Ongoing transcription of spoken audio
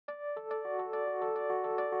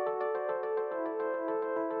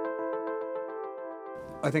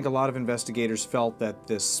I think a lot of investigators felt that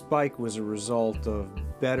this spike was a result of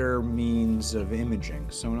better means of imaging.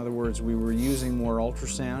 So in other words, we were using more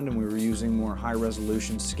ultrasound and we were using more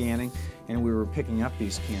high-resolution scanning, and we were picking up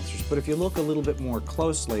these cancers. But if you look a little bit more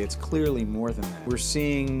closely, it's clearly more than that. We're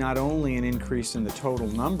seeing not only an increase in the total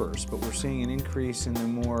numbers, but we're seeing an increase in the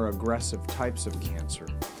more aggressive types of cancer.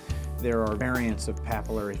 There are variants of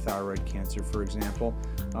papillary thyroid cancer, for example,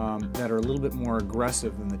 that are a little bit more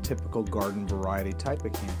aggressive than the typical garden variety type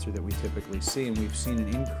of cancer that we typically see, and we've seen an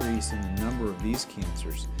increase in the number of these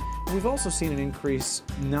cancers. And we've also seen an increase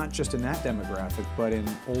not just in that demographic, but in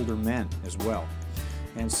older men as well.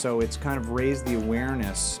 And so it's kind of raised the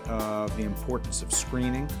awareness of the importance of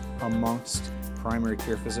screening amongst primary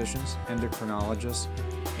care physicians, endocrinologists,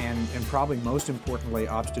 and probably most importantly,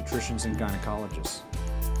 obstetricians and gynecologists.